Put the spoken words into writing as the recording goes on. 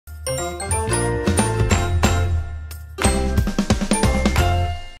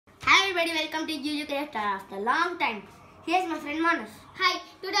welcome to you after a long time. Here's my friend Manas. Hi,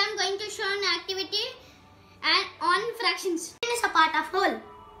 today I'm going to show an activity on fractions. It is a part of whole.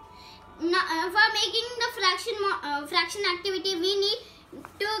 Now, for making the fraction activity, we need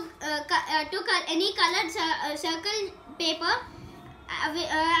to cut any colored circle paper,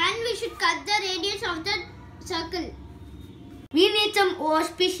 and we should cut the radius of the circle. We need some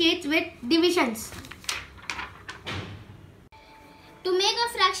OSP sheets with divisions. To make a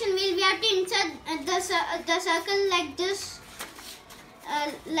fraction wheel, we have to insert the circle like this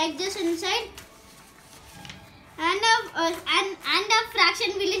inside, and a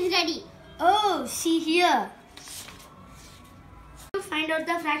fraction wheel is ready. Oh, see here. To find out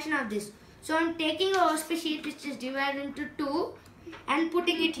the fraction of this, so I'm taking a OSP sheet which is divided into 2 and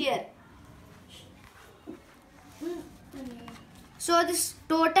putting it here. So this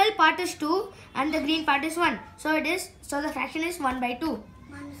total part is 2 and the green part is 1. So the fraction is 1 by 2.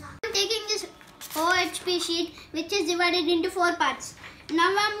 I'm taking this OHP sheet which is divided into 4 parts.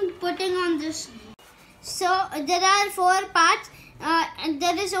 Now I'm putting on this. So there are 4 parts. And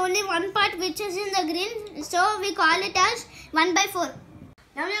there is only one part which is in the green. So we call it as 1 by 4.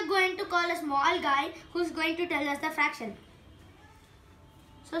 Now we are going to call a small guy who's going to tell us the fraction.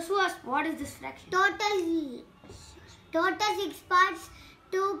 So Suhas, what is this fraction? Total 6 parts,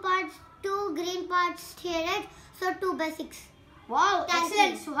 2 green parts shaded, so 2 by 6. Wow,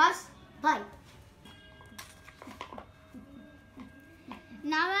 excellent Suhas. Bye.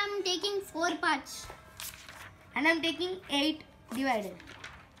 Now I am taking 4 parts. And I am taking 8 divided.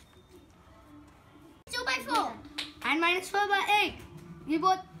 2 by 4. And minus 4 by 8.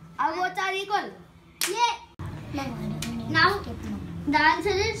 Our both are equal. Yeah. Now the answer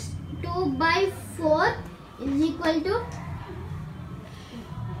is 2 by 4 is equal to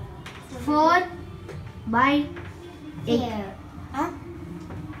 4 by 8. Yeah. Huh?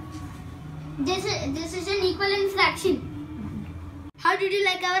 This is an equivalent fraction. How did you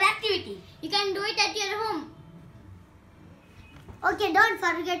like our activity? You can do it at your home. Okay, don't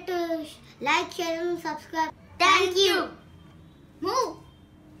forget to like, share and subscribe. Thank you. Move.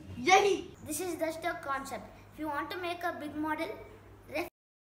 Yay. This is just a concept. If you want to make a big model,